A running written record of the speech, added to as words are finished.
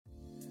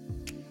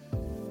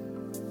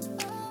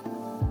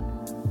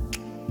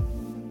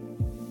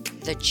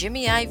The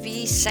Jimmy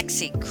IV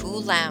Sexy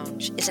Cool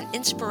Lounge is an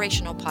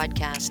inspirational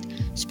podcast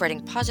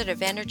spreading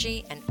positive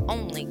energy and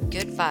only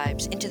good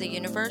vibes into the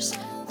universe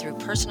through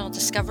personal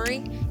discovery,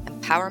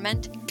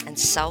 empowerment, and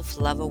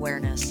self-love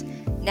awareness.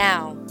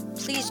 Now,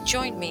 please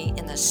join me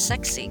in the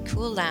Sexy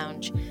Cool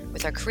Lounge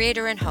with our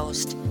creator and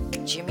host,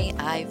 Jimmy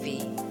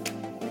IV.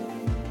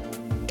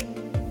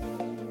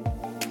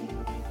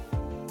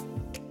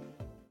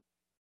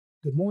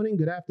 Good morning,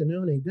 good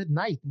afternoon, and good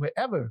night,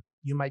 wherever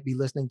you might be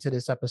listening to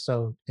this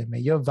episode. And may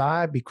your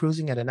vibe be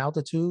cruising at an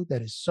altitude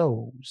that is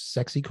so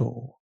sexy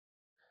cool.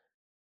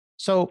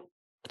 So,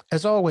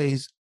 as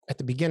always, at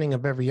the beginning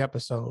of every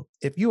episode,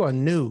 if you are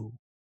new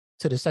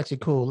to the Sexy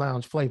Cool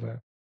Lounge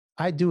flavor,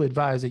 I do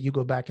advise that you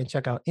go back and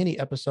check out any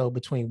episode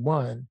between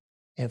 1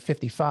 and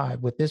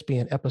 55, with this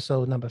being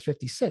episode number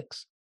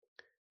 56.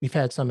 We've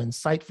had some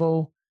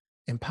insightful,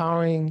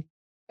 empowering,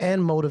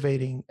 and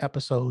motivating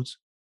episodes.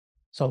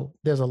 So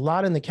there's a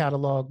lot in the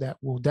catalog that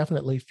will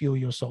definitely fuel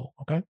your soul,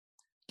 okay?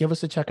 Give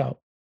us a check out.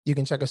 You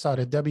can check us out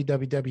at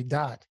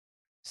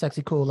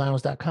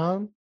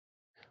www.sexycoollounge.com.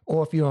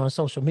 Or if you're on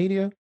social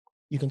media,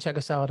 you can check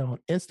us out on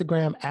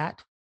Instagram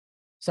at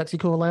Sexy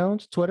Cool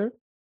Lounge, Twitter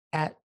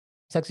at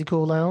Sexy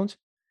Cool Lounge.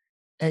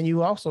 And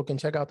you also can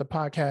check out the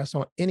podcast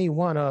on any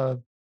one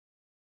of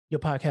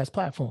your podcast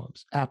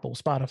platforms, Apple,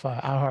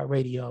 Spotify,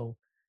 iHeartRadio,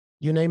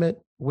 you name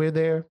it, we're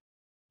there.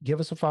 Give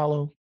us a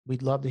follow.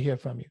 We'd love to hear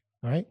from you,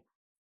 all right?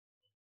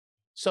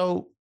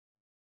 So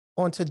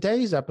on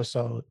today's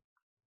episode,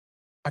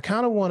 I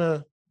kind of want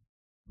to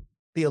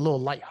be a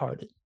little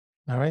lighthearted,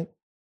 all right?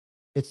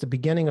 It's the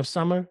beginning of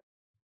summer,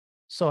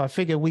 so I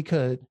figured we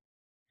could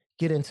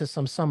get into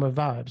some summer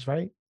vibes,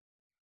 right?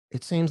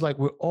 It seems like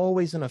we're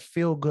always in a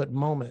feel-good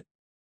moment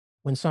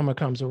when summer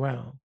comes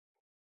around.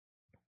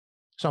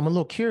 So I'm a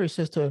little curious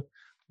as to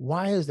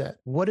why is that?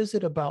 What is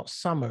it about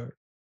summer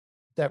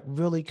that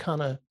really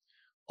kind of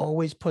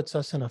always puts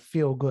us in a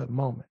feel-good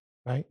moment,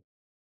 right?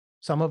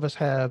 Some of us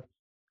have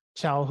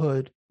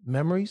childhood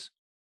memories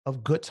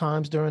of good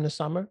times during the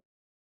summer,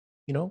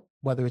 you know,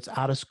 whether it's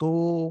out of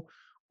school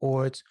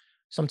or it's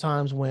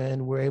sometimes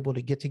when we're able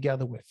to get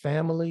together with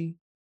family,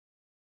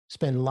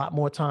 spend a lot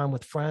more time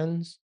with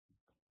friends.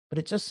 But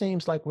it just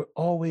seems like we're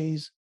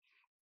always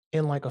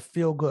in like a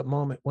feel-good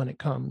moment when it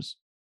comes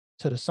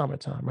to the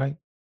summertime, right?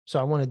 So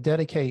I want to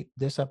dedicate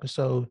this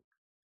episode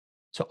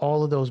to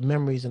all of those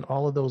memories and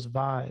all of those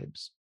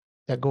vibes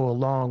that go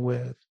along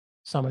with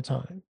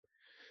summertime.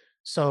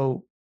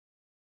 So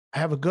I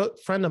have a good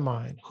friend of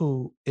mine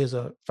who is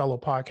a fellow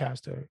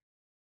podcaster,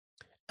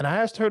 and I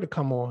asked her to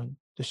come on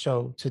the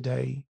show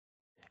today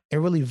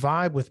and really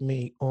vibe with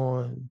me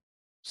on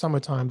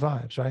summertime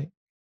vibes, right?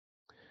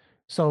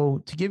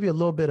 So to give you a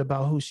little bit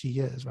about who she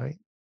is, right?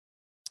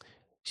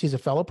 She's a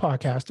fellow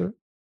podcaster,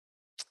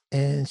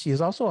 and she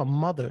is also a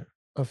mother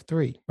of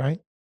 3, right?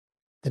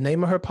 The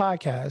name of her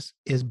podcast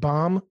is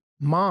Bomb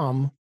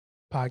Mom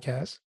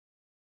Podcast,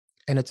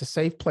 and it's a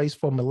safe place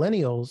for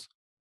millennials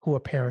who are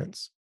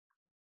parents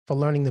for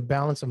learning the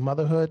balance of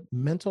motherhood,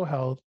 mental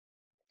health,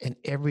 and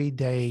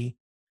everyday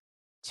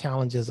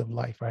challenges of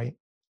life, right?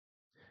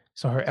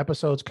 So her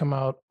episodes come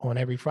out on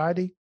every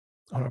Friday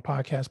on her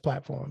podcast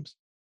platforms.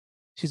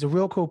 She's a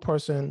real cool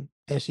person,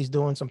 and she's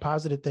doing some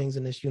positive things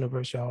in this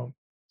universe, y'all.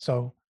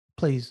 So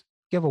please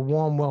give a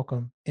warm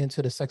welcome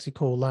into the Sexy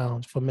Cool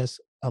Lounge for Miss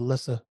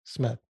Alyssa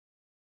Smith.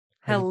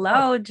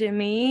 Hello,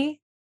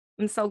 Jimmy.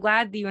 I'm so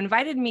glad that you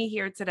invited me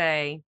here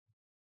today.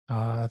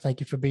 Thank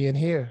you for being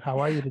here. How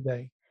are you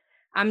today?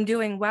 I'm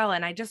doing well,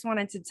 and I just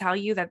wanted to tell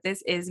you that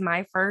this is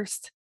my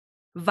first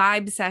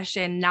vibe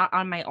session, not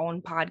on my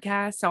own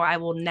podcast, so I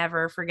will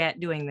never forget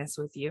doing this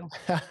with you.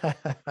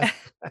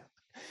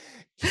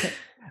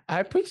 I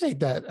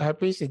appreciate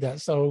that.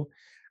 So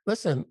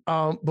listen,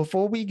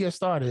 before we get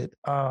started,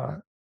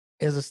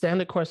 is a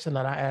standard question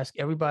that I ask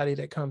everybody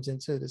that comes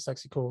into the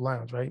Sexy Cool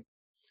Lounge, right?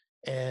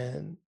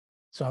 And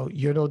so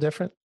you're no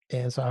different.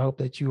 And so I hope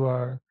that you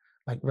are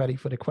like ready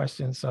for the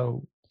question.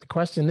 So the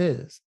question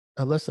is,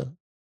 Alyssa,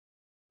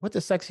 what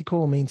does sexy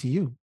cool mean to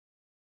you?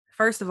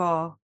 First of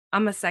all,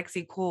 I'm a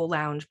Sexy Cool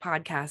Lounge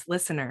podcast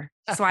listener,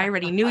 so I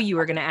already knew you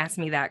were going to ask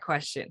me that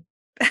question.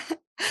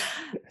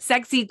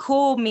 Sexy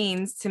cool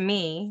means to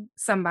me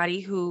somebody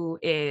who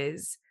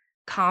is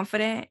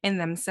confident in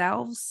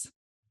themselves,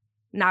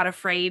 not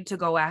afraid to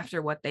go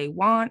after what they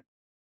want,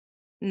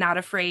 not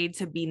afraid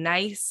to be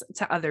nice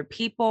to other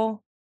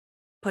people,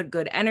 put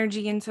good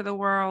energy into the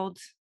world.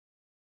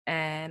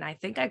 And I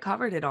think I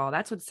covered it all.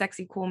 That's what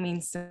sexy cool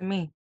means to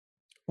me.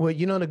 Well,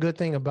 you know, the good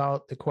thing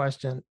about the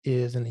question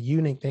is, and the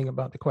unique thing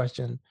about the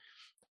question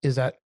is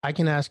that I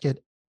can ask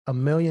it a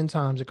million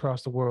times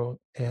across the world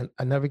and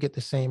I never get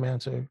the same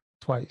answer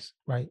twice,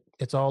 right?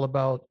 It's all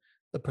about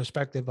the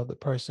perspective of the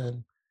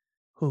person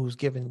who's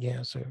giving the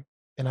answer.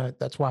 And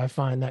that's why I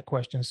find that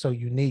question so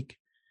unique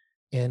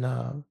in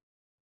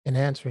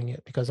answering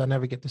it, because I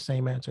never get the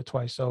same answer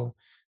twice. So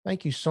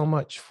thank you so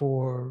much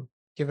for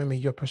giving me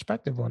your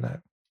perspective on that.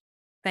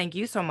 Thank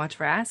you so much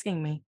for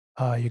asking me.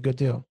 You're a good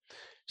deal.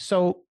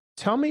 So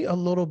tell me a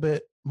little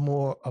bit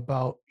more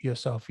about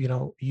yourself.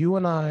 You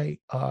and I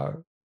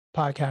are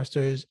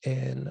podcasters,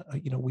 and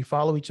we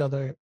follow each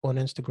other on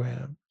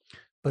Instagram.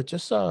 But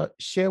just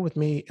share with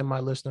me and my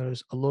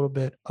listeners a little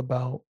bit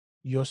about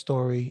your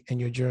story and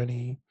your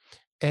journey,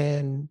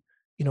 and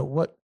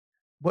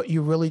what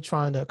you're really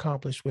trying to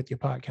accomplish with your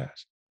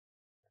podcast.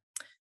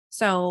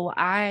 So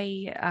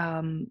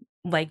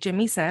like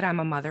Jimmy said, I'm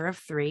a mother of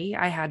three.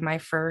 I had my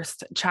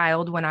first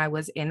child when I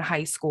was in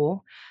high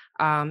school.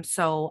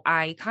 So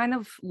I kind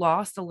of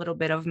lost a little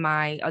bit of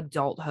my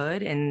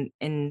adulthood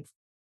and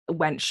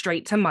went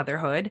straight to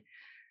motherhood.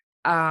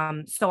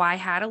 So I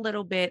had a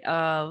little bit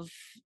of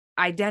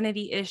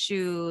identity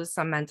issues,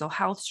 some mental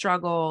health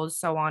struggles,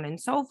 so on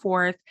and so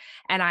forth.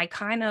 And I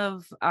kind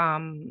of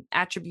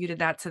attributed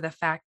that to the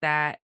fact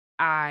that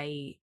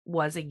I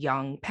was a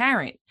young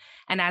parent.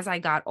 And as I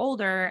got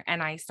older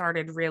and I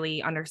started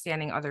really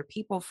understanding other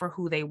people for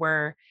who they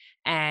were,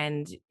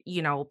 and,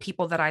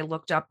 people that I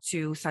looked up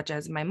to, such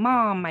as my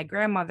mom, my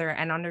grandmother,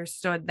 and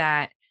understood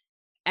that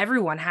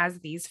everyone has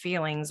these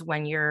feelings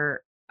when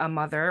you're a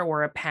mother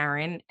or a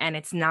parent, and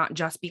it's not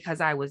just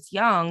because I was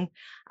young.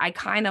 I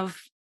kind of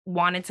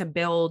wanted to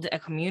build a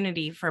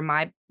community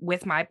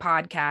with my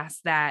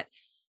podcast, that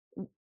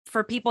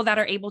for people that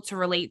are able to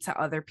relate to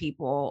other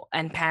people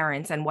and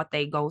parents and what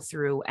they go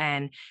through,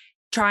 and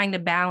trying to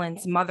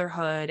balance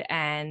motherhood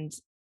and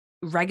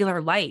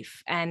regular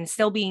life, and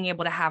still being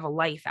able to have a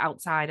life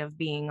outside of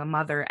being a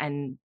mother,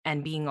 and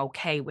being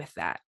okay with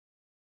that.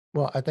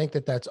 Well, I think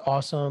that that's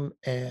awesome.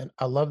 And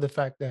I love the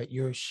fact that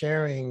you're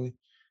sharing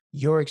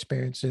your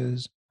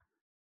experiences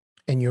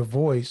and your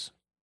voice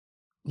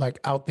like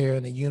out there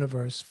in the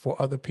universe for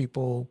other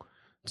people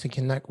to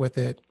connect with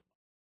it,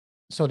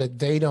 so that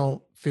they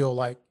don't feel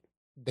like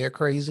they're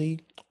crazy,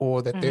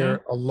 or that Mhm.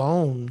 they're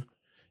alone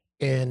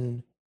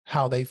in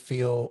how they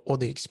feel or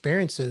the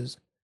experiences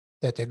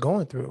that they're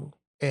going through.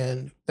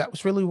 And that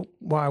was really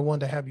why I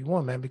wanted to have you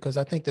on, man, because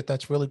I think that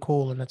that's really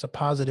cool, and that's a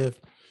positive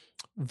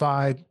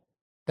vibe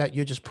that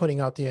you're just putting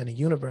out there in the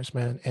universe,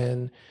 man.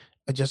 And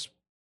I just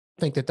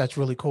think that that's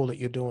really cool that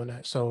you're doing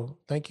that. So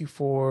thank you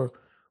for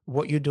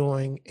what you're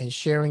doing and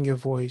sharing your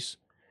voice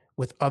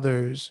with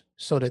others,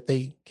 so that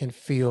they can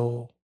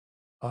feel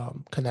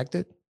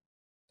connected,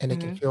 and they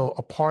can Mhm. feel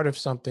a part of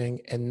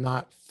something and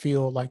not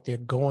feel like they're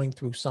going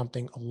through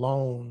something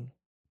alone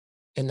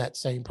in that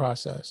same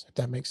process, if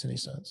that makes any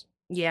sense.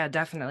 Yeah,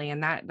 definitely.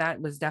 And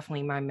that was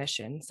definitely my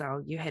mission.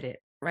 So you hit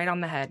it right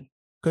on the head.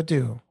 Good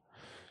deal.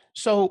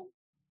 So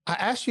I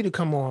asked you to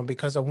come on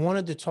because I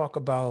wanted to talk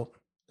about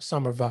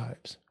summer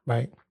vibes,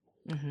 right?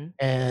 Mhm.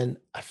 And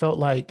I felt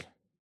like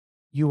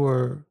you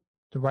were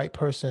the right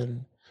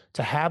person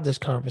to have this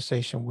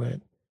conversation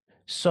with.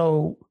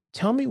 So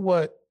tell me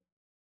what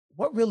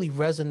really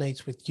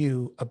resonates with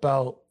you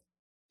about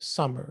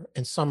summer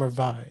and summer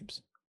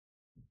vibes.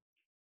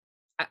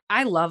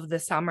 I love the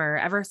summer.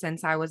 Ever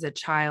since I was a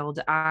child,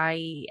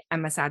 I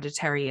am a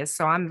Sagittarius,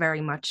 so I'm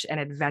very much an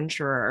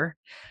adventurer.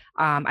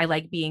 I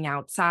like being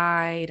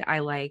outside. I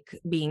like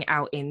being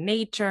out in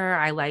nature.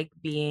 I like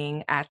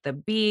being at the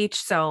beach.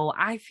 So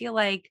I feel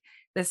like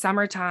the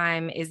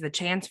summertime is the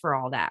chance for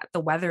all that. The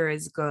weather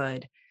is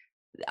good.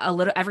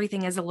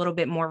 Everything is a little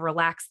bit more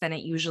relaxed than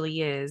it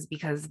usually is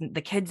because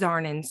the kids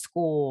aren't in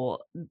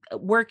school.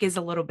 Work is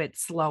a little bit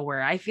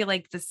slower. I feel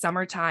like the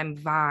summertime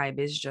vibe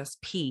is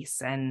just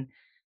peace and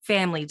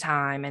family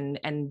time,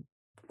 and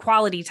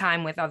quality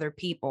time with other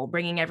people,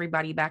 bringing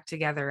everybody back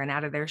together and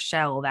out of their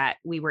shell that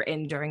we were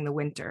in during the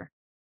winter.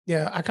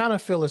 Yeah, I kind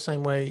of feel the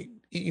same way.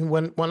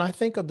 When I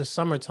think of the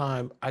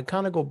summertime, I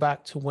kind of go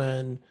back to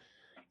when,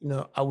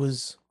 I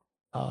was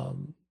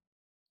um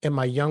in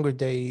my younger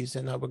days,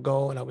 and I would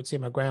go and I would see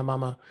my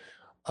grandmama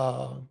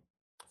uh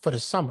for the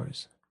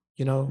summers,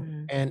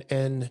 Mhm.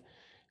 and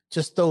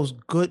just those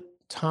good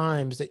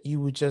times that you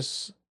would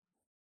just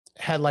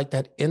had like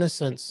that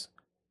innocence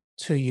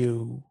to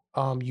you.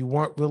 You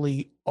weren't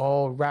really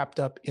all wrapped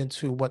up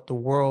into what the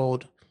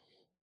world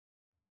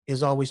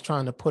is always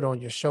trying to put on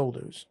your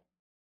shoulders,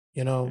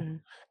 you know?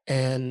 Mhm.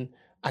 And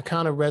I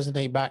kind of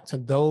resonate back to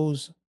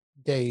those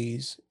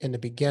days in the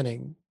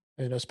beginning,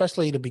 and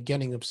especially the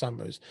beginning of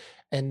summers,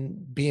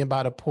 and being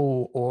by the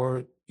pool,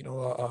 or,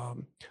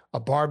 a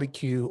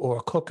barbecue or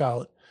a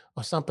cookout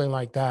or something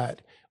like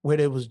that, where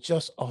there was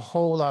just a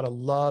whole lot of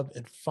love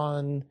and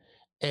fun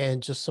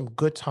and just some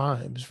good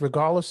times,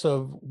 regardless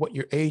of what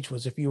your age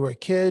was. If you were a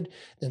kid,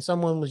 then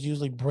someone was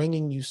usually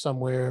bringing you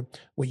somewhere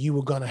where you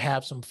were going to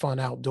have some fun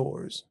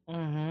outdoors.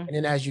 Mhm. And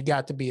then as you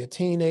got to be a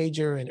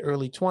teenager in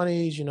early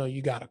 20s,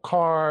 you got a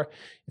car.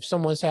 If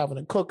someone's having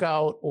a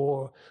cookout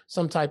or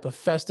some type of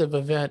festive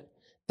event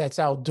that's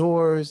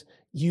outdoors,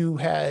 you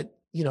had,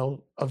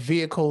 a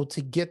vehicle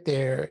to get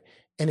there.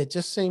 And it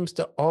just seems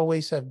to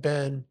always have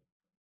been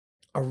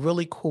a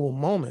really cool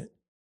moment.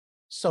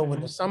 So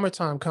when the Mhm.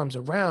 summertime comes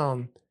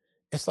around,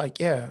 it's like,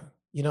 yeah,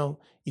 you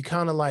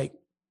kind of like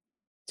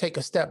take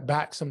a step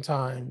back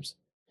sometimes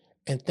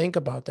and think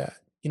about that.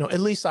 At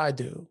least I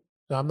do.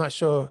 Now, I'm not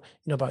sure,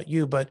 about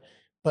you, but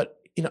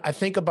I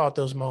think about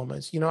those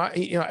moments.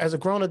 As a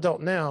grown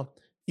adult now,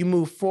 you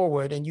move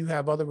forward and you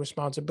have other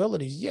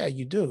responsibilities. Yeah,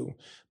 you do.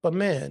 But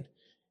man,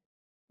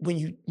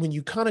 when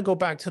you kind of go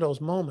back to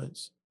those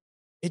moments,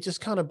 it just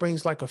kind of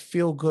brings like a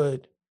feel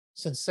good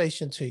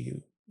sensation to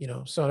you, you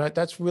know. So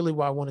that's really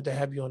why I wanted to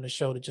have you on the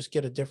show to just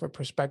get a different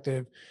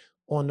perspective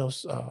on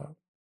those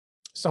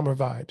summer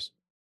vibes.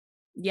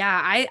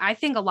 Yeah, I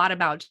think a lot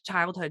about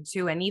childhood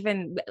too, and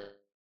even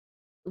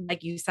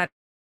like you said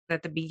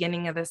at the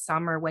beginning of the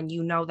summer when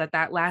you know that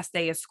that last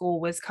day of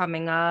school was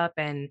coming up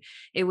and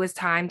it was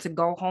time to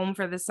go home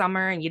for the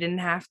summer and you didn't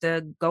have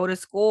to go to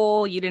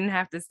school, you didn't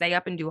have to stay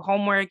up and do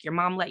homework, your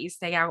mom let you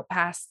stay out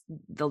past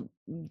the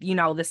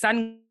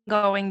sun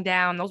going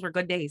down. Those were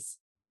good days.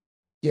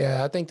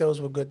 Yeah, I think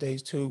those were good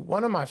days too.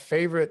 One of my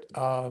favorite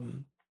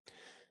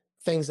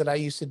things that I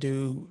used to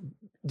do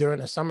during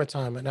the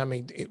summertime, and I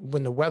mean,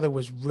 when the weather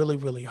was really,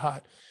 really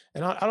hot.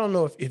 And I don't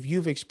know if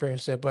you've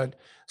experienced it, but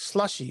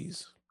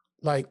slushies,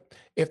 like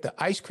if the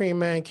ice cream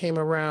man came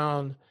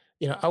around,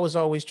 you know, I was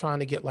always trying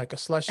to get like a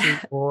slushie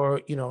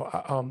or, you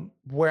know,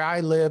 where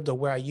I lived or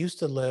where I used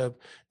to live,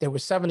 there were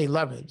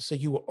 7-Eleven. So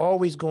you were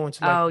always going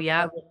to like, Oh,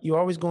 yep. you were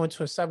always going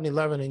to a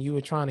 7-Eleven and you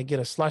were trying to get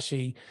a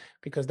slushie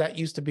because that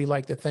used to be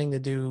like the thing to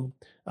do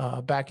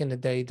back in the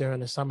day during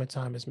the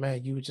summertime is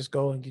man, you would just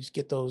go and just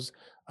get those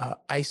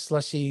ice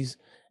slushies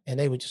and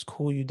they would just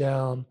cool you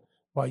down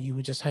while you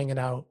were just hanging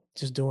out,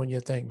 just doing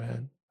your thing,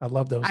 man. I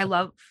love those I things.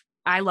 love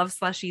I love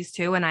slushies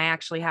too, and I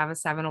actually have a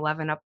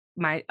 7-Eleven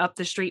up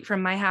the street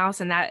from my house,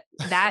 and that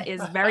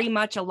is very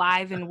much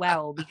alive and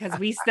well because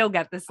we still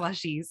get the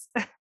slushies.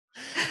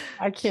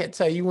 I can't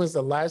tell you when's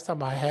the last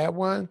time I had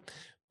one,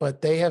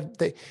 but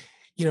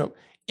you know,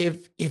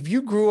 if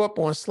you grew up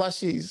on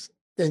slushies,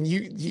 then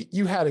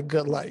you had a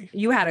good life.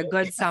 You had a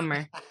good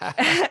summer.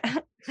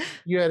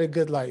 You had a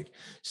good life.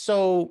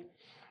 So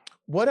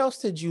what else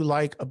did you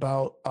like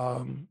about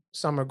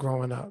summer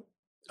growing up?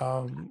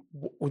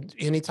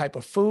 Any type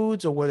of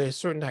foods, or were there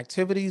certain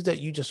activities that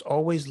you just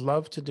always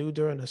loved to do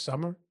during the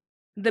summer?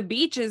 The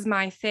beach is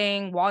my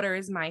thing, water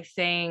is my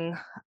thing.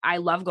 I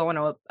love going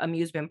to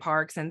amusement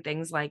parks and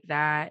things like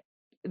that.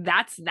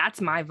 That's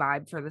my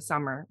vibe for the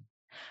summer.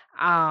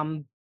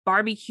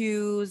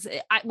 Barbecues.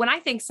 When I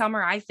think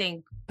summer, I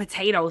think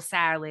potato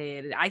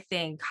salad, I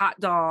think hot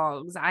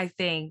dogs, I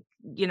think,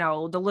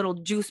 the little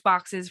juice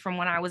boxes from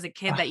when I was a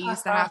kid that you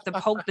used to have to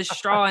poke the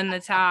straw in the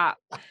top.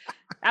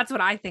 That's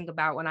what I think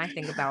about when I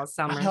think about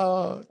summer.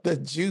 Oh, the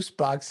juice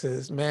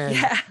boxes, man.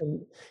 Yeah.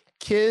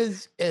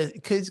 Kids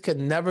could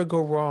never go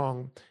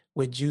wrong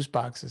with juice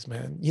boxes,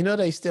 man. You know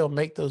they still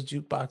make those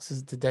juice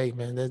boxes today,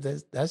 man.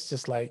 That's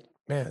just like,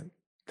 man,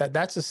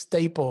 that's a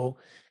staple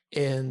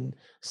in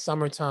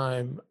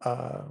summertime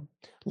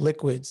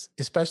liquids,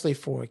 especially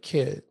for a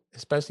kid,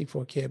 especially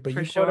for a kid. But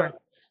For sure.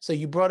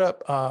 you brought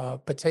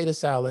up potato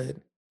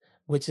salad,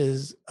 which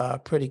is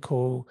pretty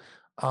cool.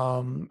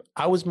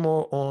 I was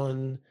more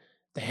on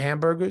the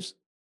hamburgers,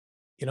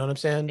 you know what I'm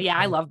saying? Yeah,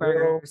 I love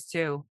Grill, burgers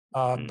too.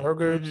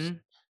 burgers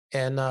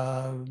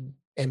Mhm.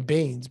 and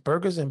beans.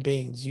 Burgers and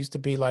beans used to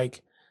be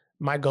like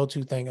my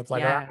go-to thing. If I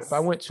Yes.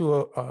 went to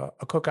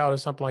a cookout or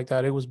something like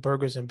that, it was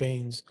burgers and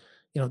beans,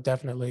 you know,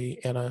 definitely,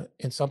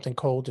 and something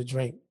cold to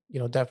drink, you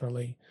know,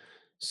 definitely.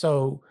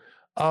 So,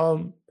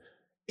 um,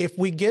 if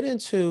we get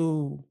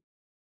into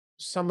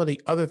some of the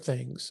other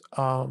things,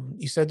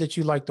 you said that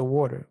you like the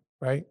water,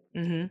 right?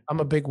 Mhm. I'm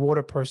a big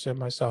water person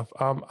myself.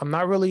 I'm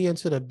not really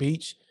into the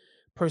beach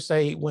per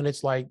se when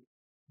it's like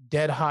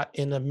dead hot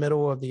in the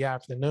middle of the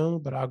afternoon,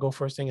 but I'll go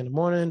first thing in the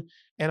morning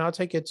and I'll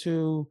take it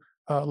to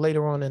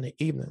later on in the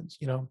evenings,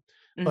 you know.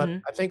 But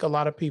Mhm. I think a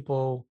lot of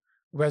people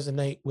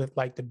resonate with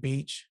like the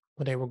beach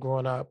when they were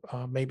growing up.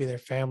 Maybe their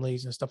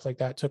families and stuff like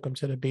that took them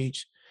to the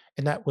beach.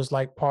 And that was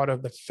like part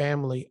of the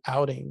family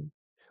outing,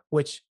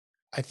 which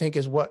I think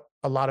is what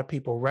a lot of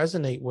people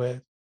resonate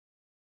with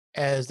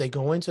as they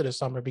go into the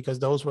summer because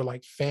those were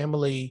like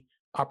family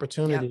Yep.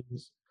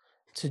 opportunities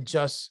to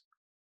just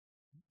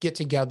get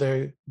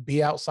together,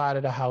 be outside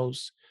of the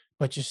house,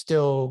 but you're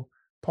still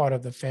part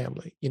of the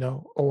family, you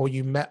know, or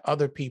you met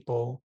other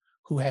people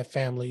who had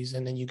families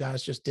and then you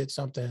guys just did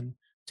something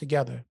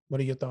together.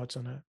 What are your thoughts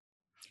on that?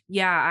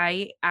 Yeah,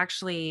 I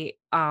actually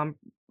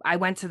I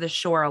went to the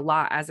shore a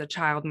lot as a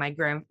child.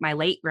 My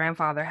late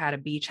grandfather had a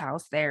beach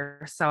house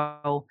there.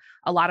 So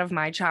a lot of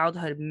my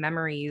childhood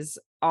memories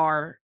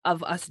are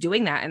of us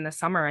doing that in the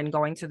summer and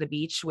going to the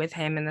beach with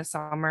him in the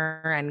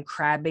summer and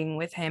crabbing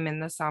with him in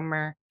the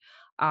summer.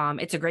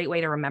 It's a great way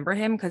to remember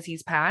him because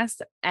he's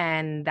passed.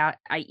 And that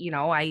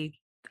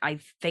I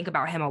think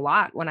about him a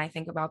lot when I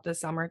think about the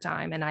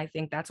summertime. And I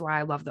think that's why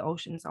I love the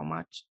ocean so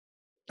much.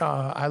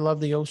 I love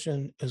the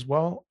ocean as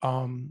well.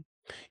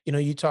 You know,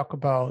 you talk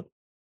about,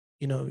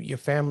 you know, your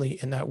family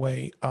in that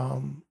way.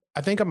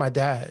 I think of my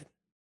dad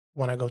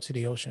when I go to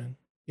the ocean.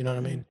 You know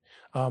what I Mhm.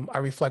 mean? I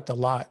reflect a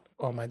lot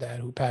on my dad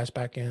who passed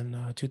back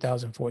in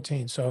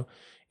 2014. So,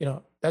 you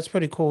know, that's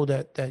pretty cool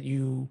that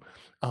you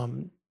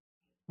um,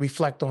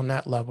 reflect on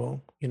that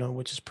level. You know,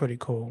 which is pretty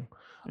cool.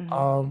 Mhm.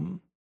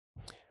 Um,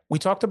 we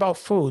talked about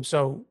food.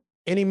 So,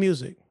 any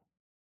music?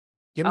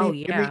 Give Oh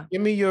me,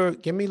 give me, yeah.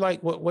 give me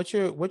like what's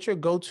your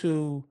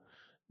go-to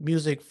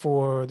music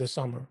for the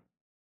summer?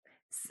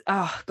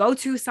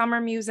 Go-to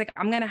summer music.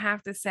 I'm gonna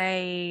have to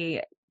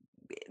say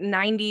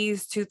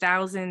 90s,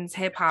 2000s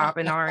hip hop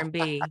and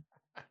R&B.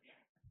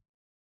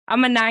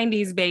 I'm a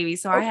 90s baby,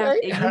 so I have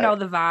Okay, you know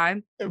the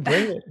vibe.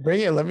 bring it,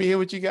 bring it. Let me hear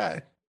what you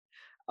got.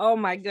 Oh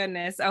my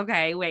goodness.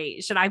 Okay,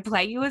 wait. Should I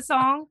play you a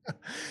song?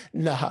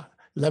 Nah,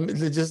 let me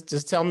just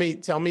tell me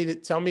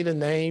the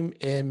name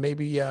and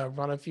maybe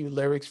run a few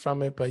lyrics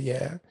from it. But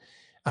yeah,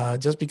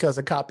 just because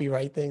of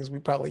copyright things, we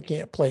probably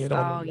can't play it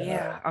on Oh the.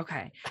 yeah.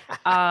 Okay.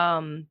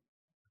 Um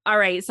all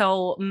right.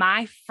 So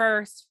my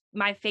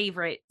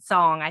favorite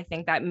song I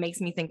think that makes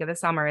me think of the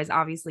summer is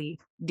obviously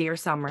Dear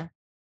Summer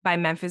by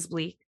Memphis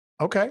Bleak.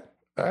 Okay,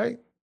 all right,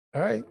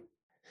 all right.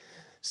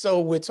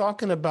 So we're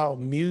talking about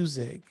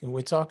music, and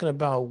we're talking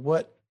about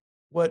what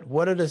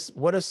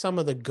are some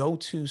of the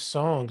go-to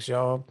songs,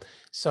 y'all.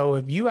 So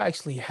if you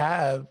actually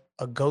have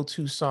a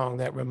go-to song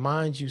that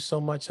reminds you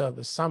so much of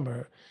the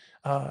summer,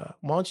 why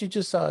don't you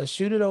just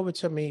shoot it over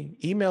to me,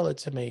 email it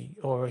to me,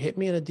 or hit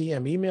me in a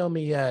DM. Email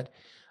me at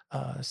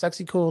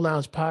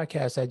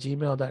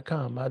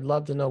sexycoolloungepodcast@gmail.com. I'd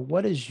love to know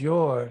what is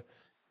your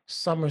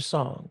summer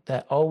song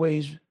that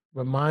always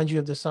reminds you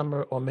of the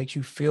summer or makes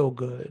you feel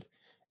good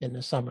in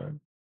the summer.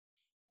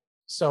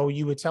 So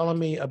you were telling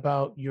me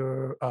about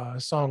your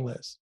song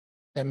list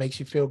that makes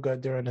you feel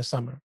good during the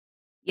summer.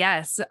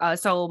 Yes.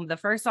 So the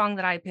first song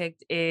that I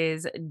picked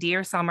is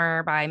Dear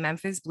Summer by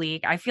Memphis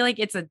Bleak. I feel like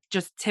it's a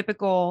just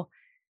typical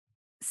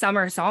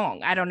summer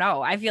song. I don't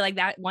know. I feel like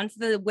that once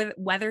the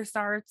weather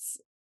starts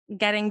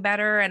getting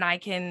better and I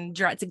can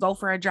to go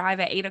for a drive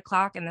at 8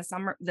 o'clock and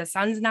the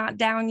sun's not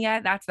down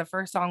yet, that's the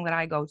first song that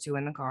I go to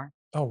in the car.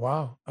 Oh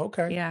wow.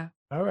 Okay. Yeah.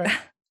 All right.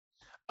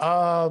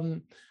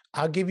 Um,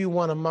 I'll give you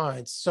one of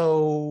mine.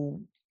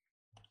 So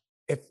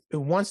if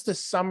once the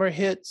summer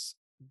hits,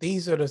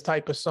 these are the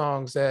type of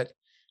songs that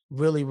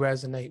really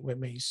resonate with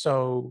me.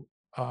 So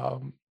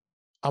um,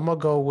 I'm gonna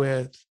go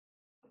with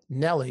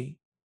Nelly,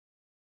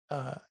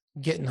 uh,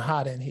 "Getting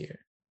Hot in Here."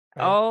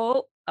 Right?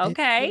 Oh, It's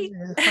okay.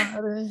 getting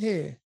hot in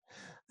here.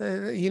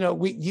 You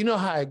know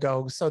how it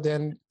goes. So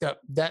then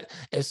that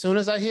as soon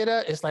as I hear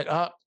that, it's like,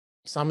 oh,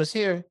 summer's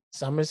here.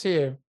 Summer's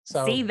here.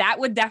 See, So that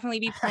would definitely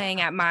be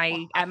playing at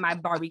my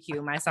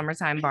barbecue, my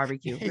summertime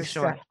barbecue for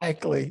sure.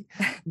 exactly.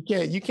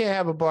 You can't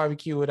have a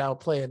barbecue without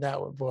playing that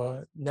one,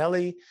 boy.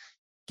 Nelly,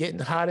 getting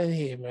hot in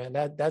here, man.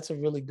 That's a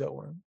really good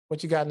one.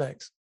 What you got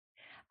next?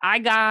 I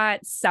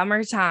got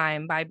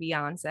Summertime by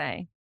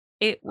Beyonce.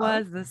 It Oh,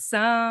 was the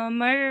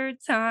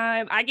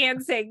summertime. I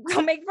can't sing.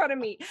 Don't make fun of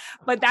me.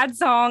 But that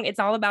song, it's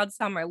all about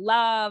summer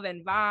love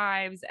and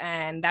vibes.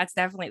 And that's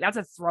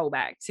a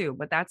throwback too.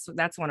 But that's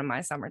one of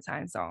my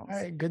summertime all songs.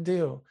 right, good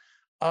deal.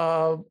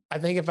 I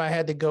think if I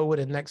had to go with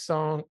the next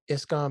song,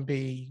 it's gonna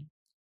be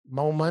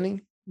More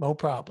Money, More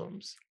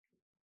Problems.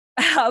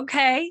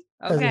 Okay.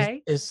 Because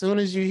Okay. as soon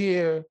as you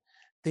hear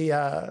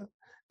the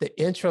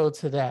intro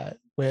to that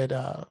with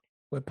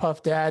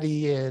Puff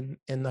Daddy and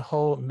the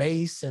whole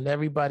Mace and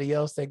everybody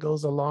else that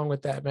goes along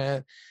with that,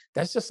 man,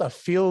 that's just a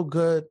feel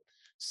good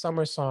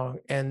summer song.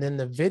 And then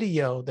the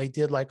video they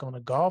did like on a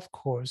golf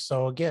course.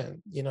 So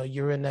again,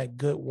 you're in that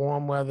good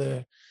warm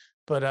weather.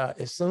 But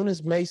as soon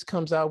as Mace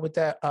comes out with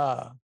that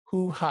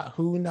who hot,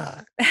 who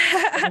not,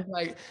 it's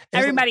like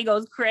Everybody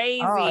goes oh,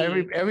 crazy.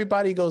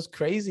 everybody goes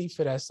crazy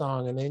for that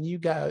song. And then you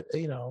got,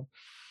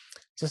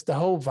 just the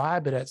whole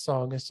vibe of that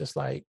song is just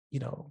like,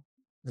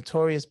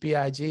 Notorious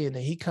B.I.G. And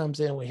then he comes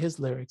in with his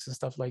lyrics and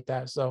stuff like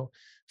that. So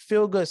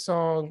feel good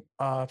song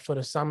for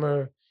the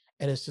summer.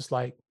 And it's just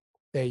like,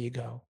 there you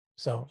go.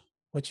 So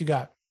what you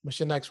got? What's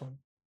your next one?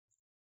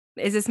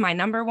 Is this my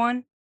number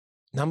one?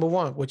 Number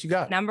one, what you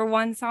got? Number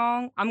one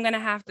song? I'm gonna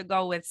have to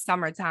go with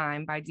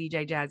Summertime by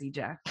DJ Jazzy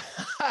Jeff.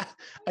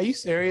 Are you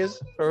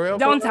serious? For real? For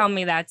Don't real? tell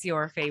me that's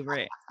your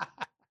favorite.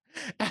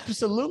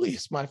 Absolutely,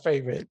 it's my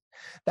favorite.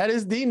 That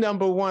is the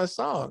number one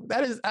song.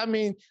 That is, I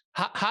mean,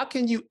 how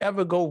can you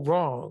ever go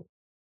wrong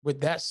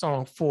with that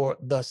song for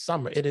the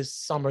summer? It is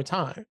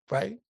summertime,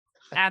 right?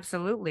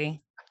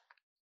 Absolutely.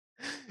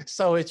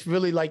 So it's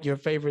really like your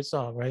favorite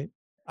song, right?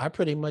 I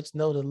pretty much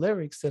know the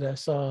lyrics to that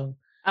song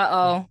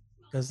Uh-oh.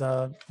 because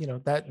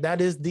that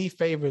is the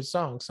favorite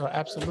song. So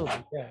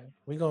absolutely, yeah,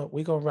 we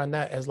gonna run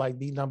that as like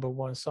the number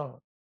one song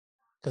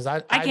because I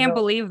I I can't know.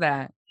 believe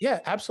that. Yeah,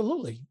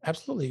 absolutely.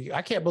 Absolutely.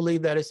 I can't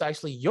believe that it's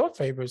actually your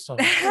favorite song.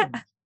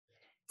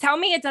 Tell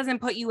me it doesn't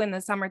put you in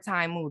the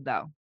summertime mood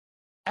though.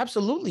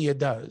 Absolutely, it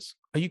does.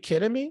 Are you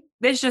kidding me?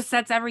 This just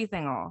sets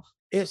everything off.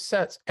 It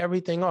sets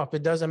everything off.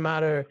 It doesn't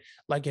matter,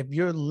 like if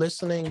you're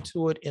listening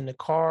to it in the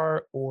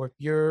car or if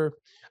you're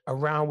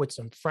around with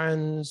some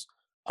friends,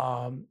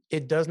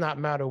 it does not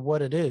matter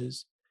what it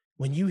is.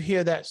 When you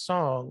hear that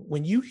song,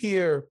 when you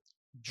hear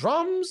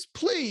drums,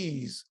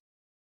 please,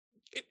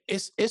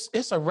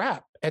 it's a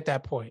wrap at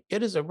that point.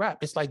 It is a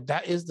wrap. It's like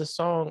that is the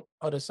song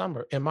of the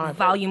summer, in my opinion.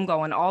 Volume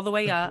going all the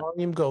way The up.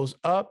 volume goes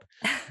up,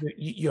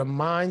 your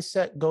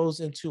mindset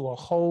goes into a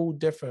whole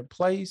different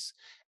place,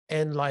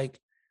 and like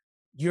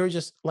you're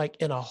just like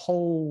in a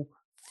whole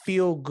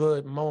feel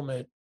good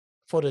moment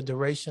for the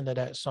duration of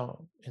that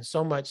song. And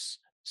so much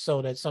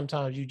so that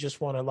sometimes you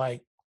just want to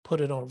like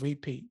put it on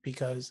repeat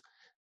because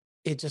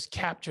it just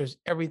captures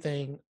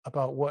everything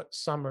about what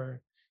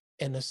summer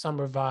and the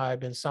summer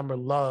vibe and summer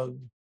love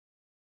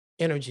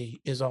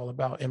energy is all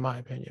about, in my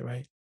opinion,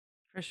 right?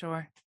 For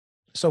sure.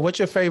 So what's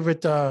your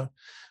favorite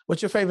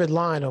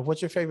line or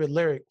what's your favorite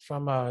lyric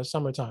from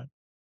Summertime?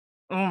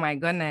 Oh my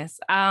goodness.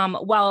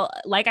 Well,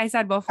 like I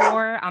said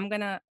before,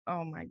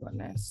 oh my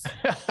goodness.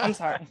 I'm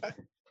sorry.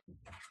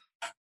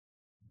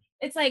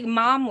 It's like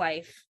mom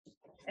life.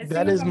 As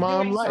That soon as is I'm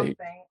mom doing life.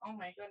 something, oh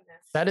my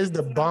goodness. That is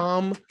the It's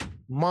not-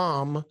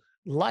 mom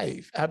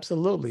life.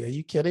 Absolutely. Are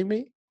you kidding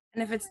me?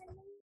 And if it's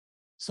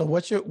So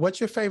what's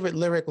your favorite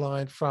lyric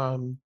line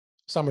from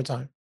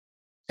Summertime?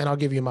 And I'll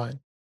give you mine.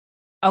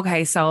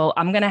 okay, so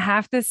I'm gonna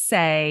have to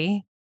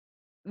say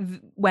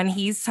when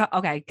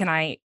okay, can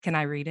I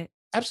read it?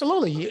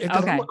 Absolutely.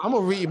 Because Okay. I'm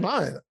gonna read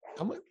mine.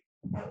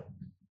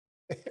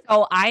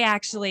 Oh, I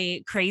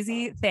actually,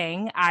 crazy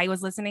thing. I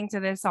was listening to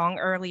this song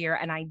earlier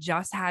and I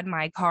just had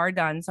my car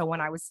done. So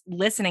when I was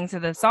listening to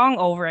the song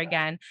over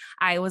again,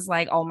 I was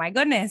like, oh my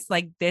goodness,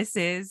 like this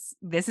is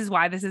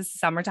why this is a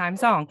summertime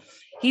song.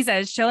 He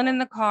says, chilling in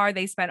the car,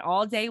 they spent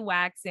all day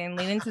waxing,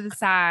 leaning to the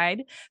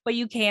side, but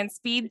you can't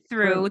speed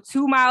through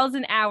 2 miles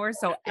an hour.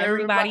 So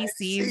everybody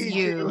sees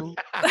you.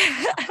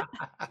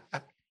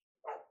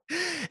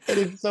 And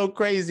it's so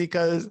crazy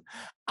because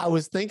I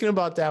was thinking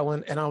about that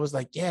one and I was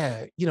like,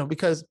 yeah,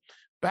 because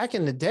back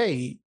in the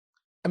day,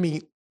 I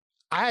mean,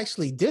 I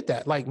actually did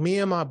that. Like me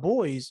and my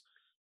boys,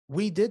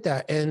 we did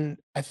that. And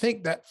I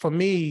think that for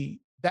me,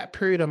 that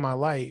period of my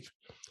life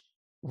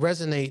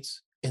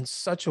resonates in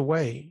such a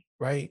way,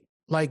 right?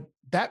 Like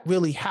that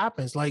really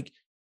happens. Like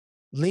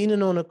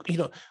leaning on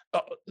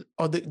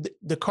or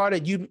the car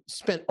that you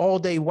spent all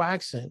day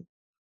waxing,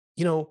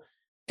 and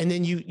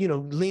then you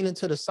leaning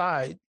to the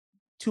side,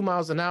 2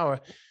 miles an hour.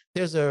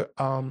 There's a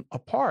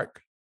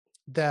park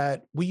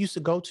that we used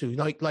to go to,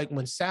 like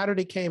when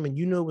Saturday came and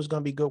you knew it was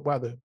going to be good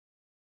weather.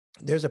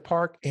 There's a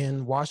park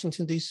in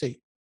Washington,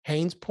 D.C.,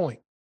 Haynes Point.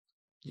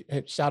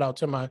 Shout out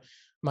to my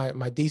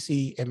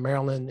DC and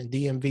Maryland and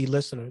DMV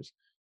listeners.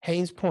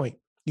 Haynes Point,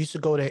 used to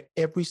go there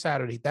every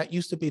Saturday. That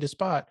used to be the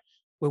spot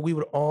where we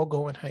would all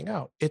go and hang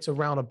out. It's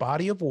around a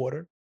body of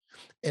water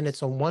and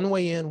it's a one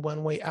way in,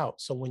 one way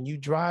out. So when you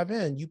drive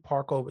in, you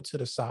park over to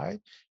the side.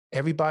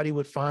 Everybody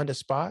would find a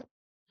spot.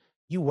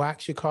 You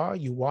wax your car,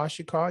 you wash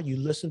your car, you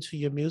listen to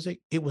your music.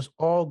 It was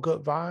all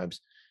good vibes.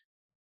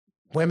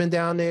 Women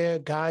down there,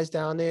 guys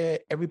down there,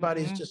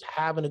 everybody's just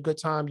having a good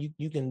time.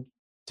 You can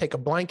take a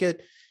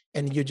blanket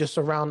and you're just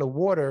around the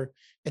water.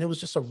 And it was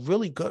just a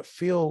really good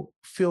feel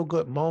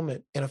good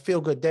moment and a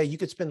feel good day. You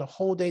could spend the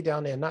whole day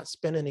down there and not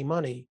spend any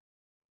money.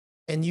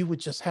 And you would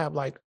just have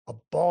like a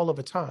ball of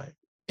a time.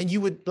 And you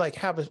would like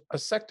have a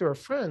sector of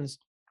friends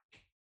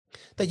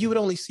that you would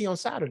only see on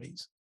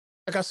Saturdays.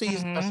 Like I see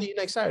you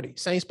next Saturday,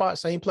 same spot,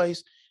 same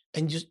place.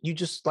 And you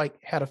just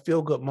like had a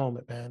feel good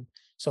moment, man.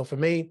 So for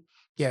me,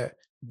 yeah,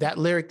 that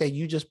lyric that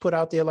you just put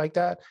out there like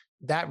that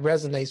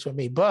resonates with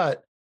me.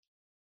 But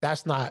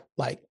that's not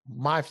like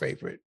my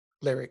favorite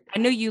lyric. I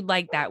knew you'd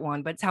like that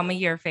one, but tell me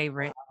your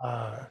favorite.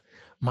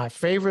 My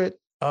favorite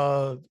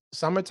of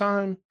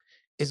Summertime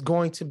is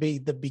going to be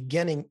the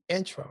beginning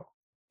intro.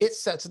 It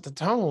sets the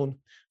tone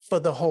for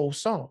the whole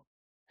song.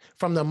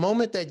 From the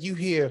moment that you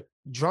hear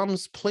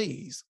drums,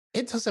 please,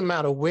 it doesn't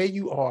matter where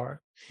you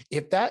are.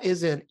 If that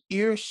is an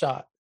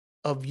earshot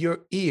of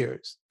your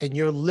ears and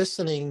you're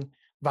listening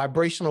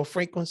vibrational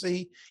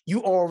frequency,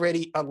 you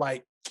already are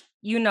like,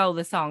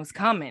 the song's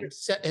coming. You're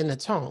setting the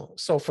tone.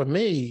 So for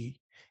me,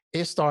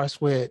 it starts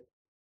with,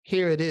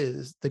 here it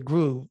is, the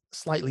groove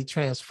slightly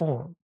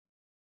transformed.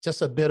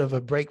 Just a bit of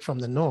a break from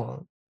the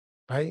norm,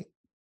 right?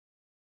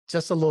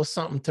 Just a little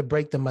something to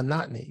break the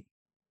monotony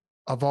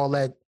of all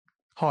that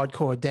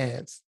hardcore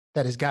dance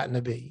that has gotten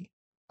to be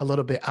a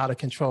little bit out of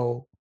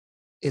control.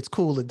 It's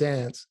cool to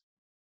dance,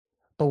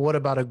 but what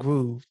about a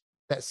groove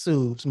that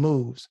soothes,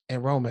 moves,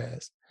 and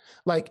romance?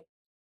 Like,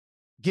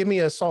 give me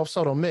a soft,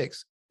 subtle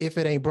mix. If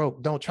it ain't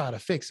broke, don't try to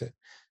fix it.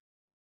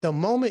 The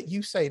moment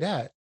you say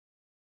that,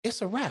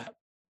 it's a wrap.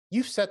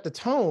 You've set the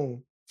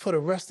tone for the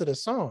rest of the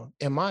song,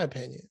 in my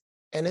opinion.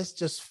 And it's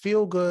just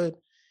feel good.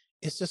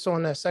 It's just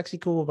on that sexy,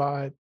 cool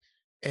vibe.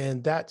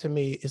 And that to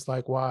me is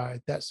like why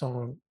that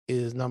song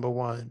is number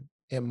one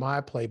in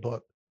my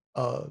playbook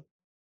of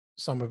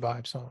summer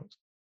vibe songs.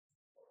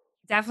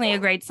 Definitely a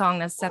great song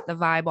to set the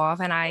vibe off.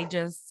 And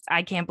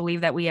I can't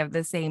believe that we have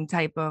the same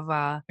type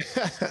of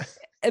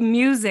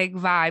music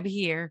vibe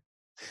here.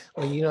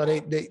 Well,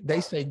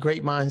 they say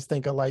great minds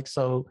think alike.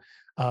 So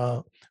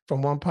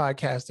from one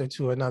podcaster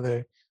to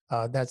another,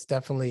 that's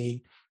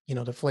definitely,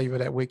 the flavor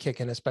that we're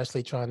kicking,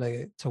 especially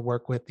trying to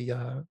work with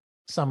the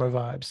summer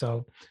vibe.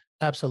 So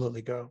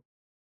absolutely, girl.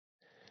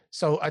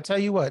 So I tell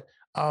you what,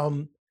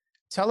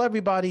 tell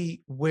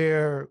everybody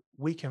where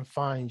we can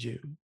find you,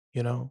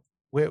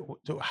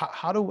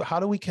 how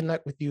do we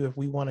connect with you if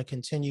we want to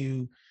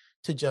continue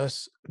to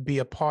just be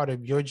a part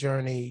of your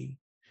journey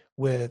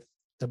with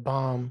the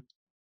bomb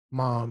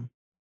Mom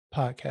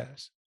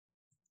Podcast?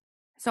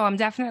 So I'm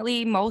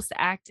definitely most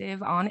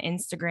active on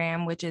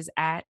Instagram, which is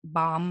at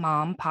Bomb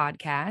Mom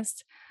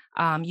Podcast.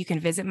 You can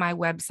visit my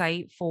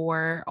website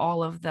for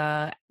all of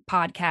the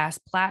podcast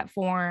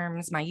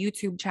platforms, my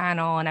YouTube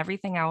channel, and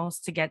everything else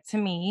to get to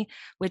me,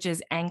 which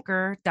is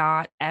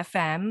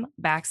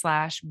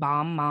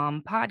anchor.fm/Bomb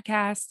Mom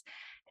Podcast.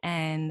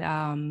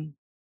 And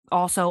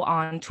also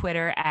on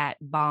Twitter at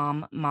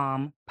Bomb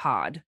Mom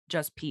Pod,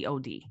 just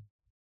POD.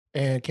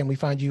 And can we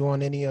find you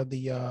on any of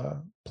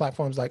the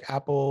platforms like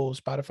Apple,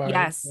 Spotify,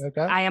 Yes, anything like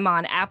that? I am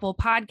on Apple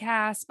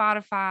Podcasts,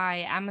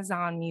 Spotify,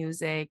 Amazon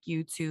Music,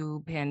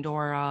 YouTube,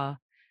 Pandora.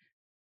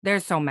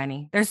 There's so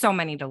many. There's so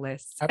many to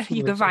list. You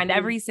Absolutely. can So find who-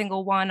 every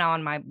single one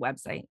on my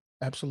website.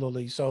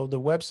 Absolutely. So the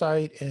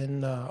website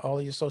and all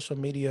of your social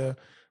media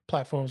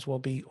platforms will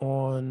be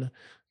on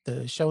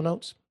the show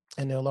notes,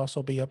 and they'll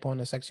also be up on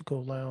the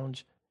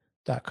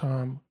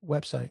sexycoollounge.com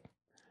website.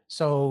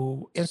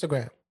 So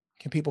Instagram,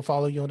 can people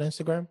follow you on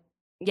Instagram?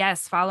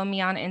 Yes, follow me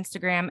on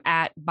Instagram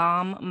at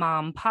Bomb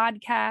Mom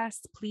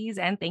Podcast, please,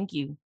 and thank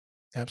you.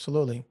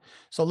 Absolutely.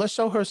 So let's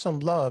show her some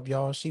love,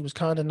 y'all. She was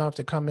kind enough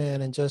to come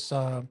in and just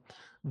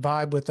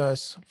vibe with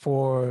us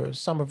for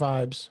summer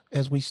vibes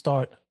as we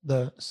start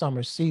the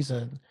summer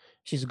season.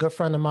 She's a good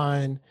friend of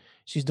mine.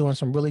 She's doing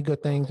some really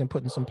good things and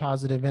putting some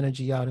positive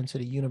energy out into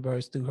the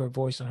universe through her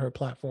voice and her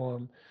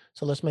platform.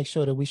 So let's make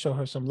sure that we show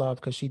her some love,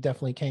 because she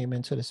definitely came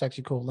into the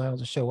Sexy Cool Lounge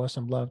to show us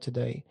some love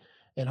today.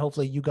 And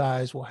hopefully you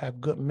guys will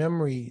have good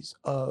memories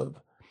of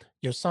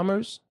your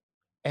summers,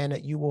 and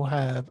that you will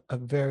have a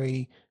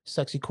very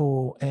sexy,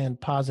 cool, and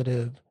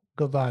positive,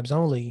 good vibes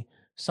only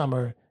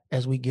summer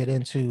as we get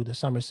into the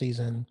summer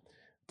season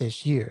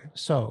this year.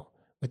 So,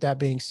 with that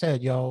being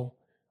said, y'all,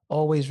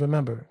 always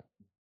remember,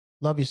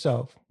 love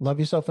yourself. Love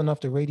yourself enough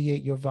to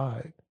radiate your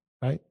vibe,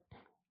 right?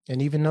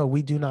 And even though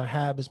we do not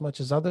have as much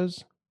as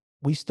others,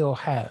 we still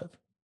have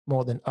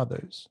more than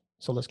others.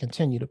 So let's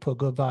continue to put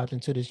good vibes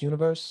into this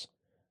universe.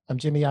 I'm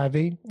Jimmy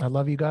IV. I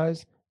love you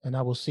guys, and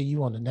I will see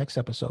you on the next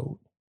episode.